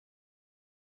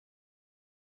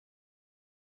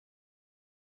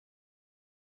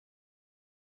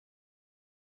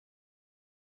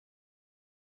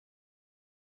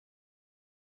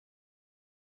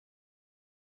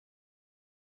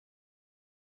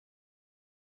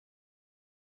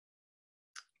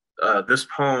This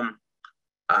poem,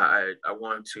 I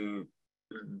want to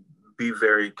be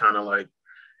very kind of like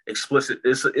explicit.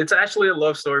 It's actually a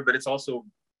love story, but it's also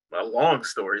a long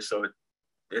story. So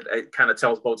it kind of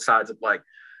tells both sides of like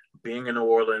being in New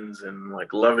Orleans and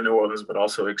like loving New Orleans, but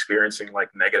also experiencing like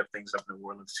negative things of New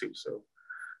Orleans too. So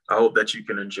I hope that you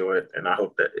can enjoy it, and I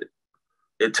hope that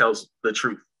it tells the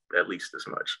truth at least as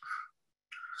much.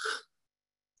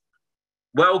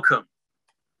 Welcome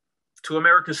to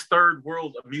America's third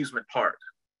world amusement park,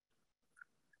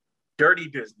 Dirty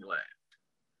Disneyland,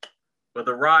 where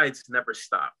the rides never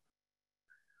stop.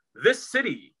 This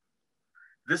city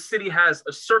has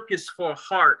a circus for a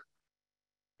heart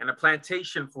and a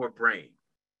plantation for a brain.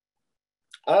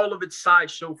 All of its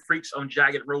sideshow freaks on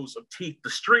jagged rows of teeth. The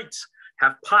streets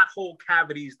have pothole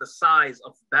cavities the size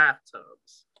of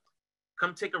bathtubs.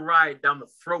 Come take a ride down the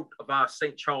throat of our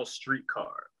St. Charles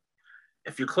streetcar.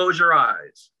 If you close your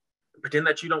eyes and pretend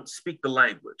that you don't speak the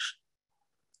language,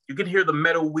 you can hear the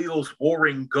metal wheels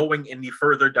warring going any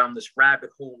further down this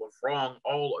rabbit hole of wrong.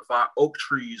 All of our oak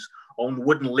trees on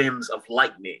wooden limbs of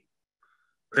lightning.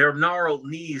 Their gnarled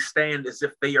knees stand as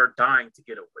if they are dying to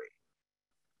get away.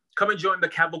 Come and join the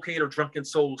cavalcade of drunken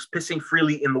souls, pissing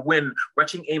freely in the wind,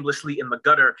 retching aimlessly in the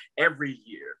gutter every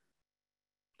year.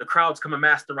 The crowds come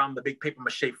amassed around the big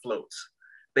papier-mâché floats.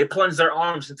 They plunge their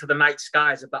arms into the night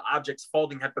skies as the objects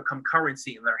folding have become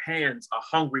currency in their hands are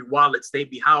hungry wallets. They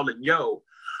be howling, yo,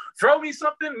 throw me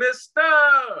something, mister.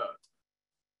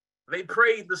 They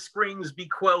prayed the screams be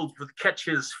quelled with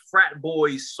catches, frat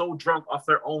boys so drunk off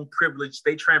their own privilege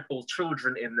they trample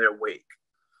children in their wake.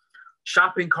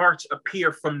 Shopping carts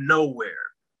appear from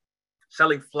nowhere,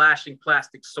 selling flashing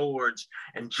plastic swords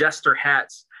and jester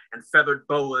hats and feathered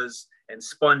boas and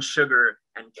spun sugar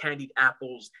and candied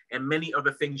apples and many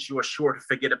other things you are sure to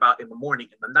forget about in the morning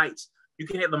and the nights. You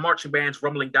can hear the marching bands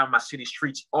rumbling down my city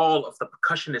streets. All of the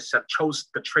percussionists have chosen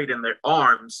to trade in their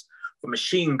arms for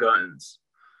machine guns.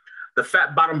 The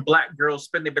fat-bottomed black girls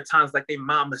spin their batons like they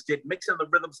mamas did, mixing the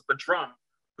rhythms of the drum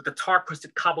with the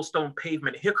tar-crusted cobblestone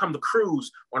pavement. Here come the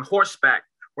crews on horseback,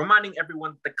 reminding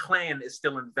everyone that the Klan is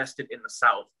still invested in the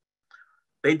South.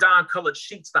 They don colored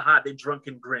sheets to hide their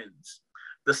drunken grins.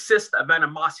 The cyst of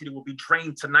animosity will be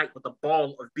drained tonight with a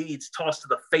ball of beads tossed to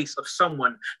the face of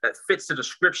someone that fits the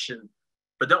description.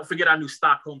 But don't forget our new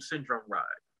Stockholm Syndrome ride,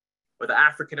 where the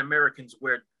African Americans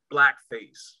wear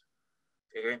blackface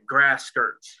and grass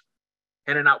skirts,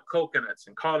 handing out coconuts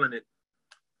and calling it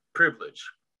privilege.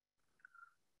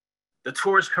 The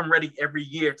tourists come ready every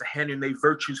year to hand in their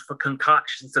virtues for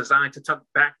concoctions designed to tuck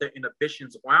back their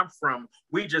inhibitions. Where I'm from,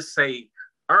 we just say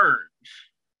orange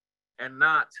and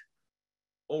not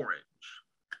orange.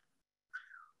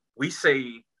 We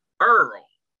say Earl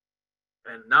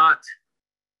and not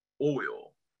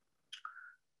oil.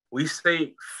 We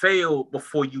say fail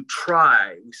before you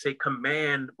try. We say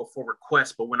command before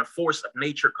request. But when a force of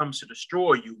nature comes to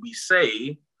destroy you, we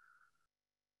say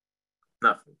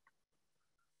nothing.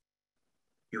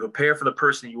 You prepare for the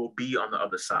person you will be on the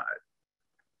other side.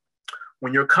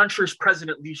 When your country's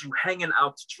president leaves you hanging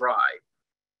out to dry,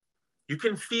 you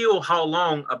can feel how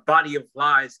long a body of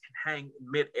lies can hang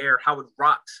in midair, how it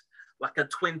rocks like a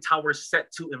twin tower set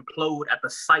to implode at the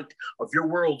sight of your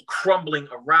world crumbling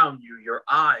around you. Your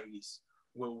eyes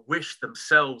will wish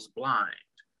themselves blind.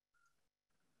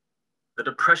 The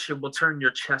depression will turn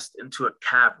your chest into a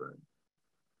cavern.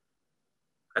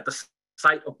 At the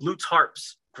sight of blue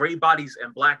tarps, gray bodies,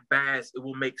 and black bags, it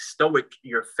will make stoic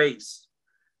your face.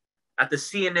 At the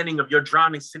CNNing of your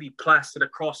drowning city plastered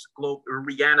across the globe, it will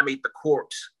reanimate the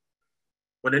corpse.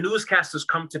 When the newscasters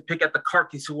come to pick at the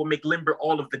carcass, it will make limber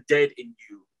all of the dead in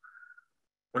you.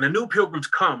 When the new pilgrims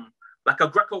come, like a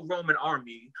Greco-Roman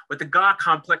army, with a God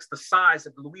complex the size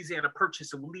of the Louisiana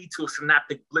Purchase, it will lead to a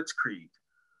synaptic blitzkrieg.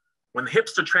 When the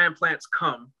hipster transplants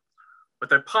come, with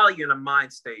their Pollyanna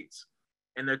mind states,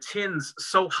 and their chins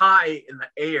so high in the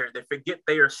air, they forget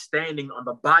they are standing on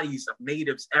the bodies of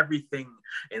natives. Everything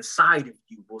inside of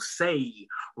you will say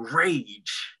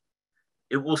rage.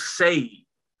 It will say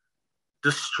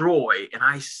destroy. And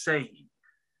I say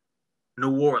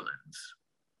New Orleans.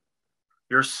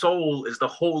 Your soul is the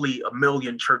holy a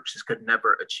million churches could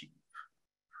never achieve.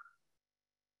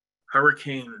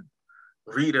 Hurricane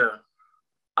Rita,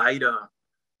 Ida,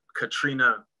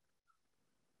 Katrina,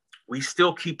 we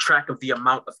still keep track of the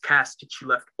amount of caskets you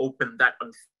left open that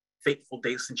unfaithful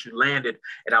day since you landed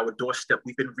at our doorstep.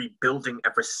 We've been rebuilding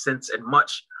ever since, and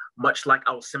much like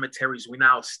our cemeteries, we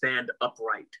now stand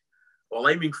upright. While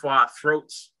aiming for our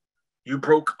throats, you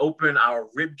broke open our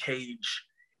rib cage.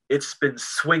 It's been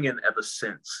swinging ever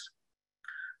since.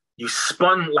 You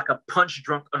spun like a punch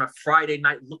drunk on a Friday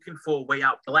night looking for a way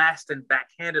out, blasting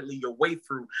backhandedly your way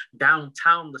through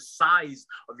downtown the size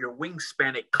of your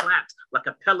wingspan. It clapped like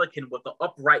a pelican with an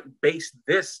upright bass.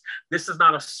 This is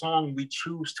not a song we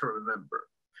choose to remember.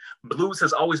 Blues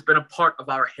has always been a part of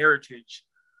our heritage,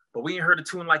 but we ain't heard a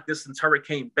tune like this since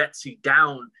Hurricane Betsy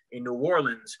down in New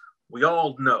Orleans. We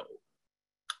all know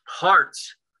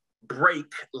hearts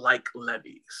break like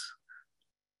levees.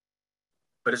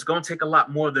 But it's going to take a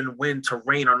lot more than wind to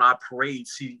rain on our parade.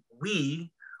 See,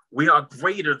 we are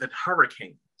greater than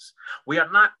hurricanes. We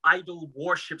are not idle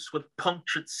warships with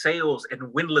punctured sails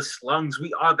and windless lungs.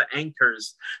 We are the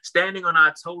anchors, standing on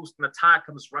our toes when the tide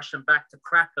comes rushing back to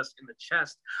crack us in the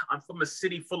chest. I'm from a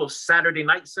city full of Saturday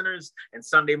night sinners and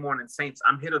Sunday morning saints.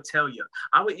 I'm here to tell you,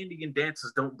 our Indian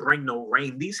dances don't bring no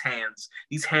rain. These hands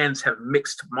have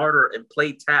mixed mortar and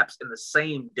played taps in the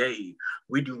same day.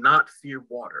 We do not fear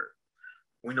water.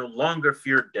 We no longer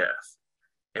fear death.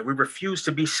 And we refuse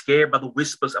to be scared by the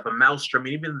whispers of a maelstrom.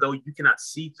 And even though you cannot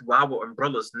see through our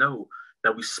umbrellas, know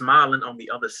that we're smiling on the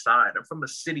other side. I'm from a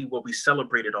city where we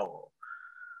celebrate it all.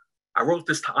 I wrote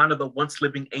this to honor the once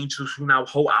living angels who now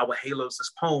hold our halos.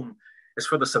 This poem is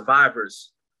for the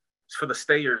survivors. It's for the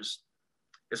stayers.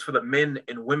 It's for the men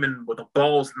and women with the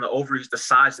balls and the ovaries the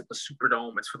size of the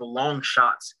Superdome. It's for the long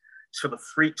shots. It's for the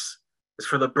freaks. It's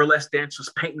for the burlesque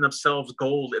dancers painting themselves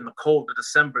gold in the cold of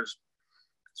Decembers.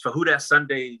 It's for Who Dat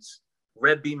Sundays,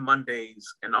 Red Beam Mondays,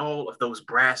 and all of those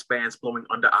brass bands blowing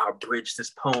under our bridge. This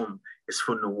poem is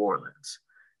for New Orleans.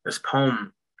 This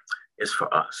poem is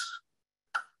for us.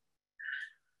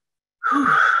 Whew.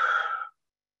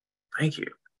 Thank you.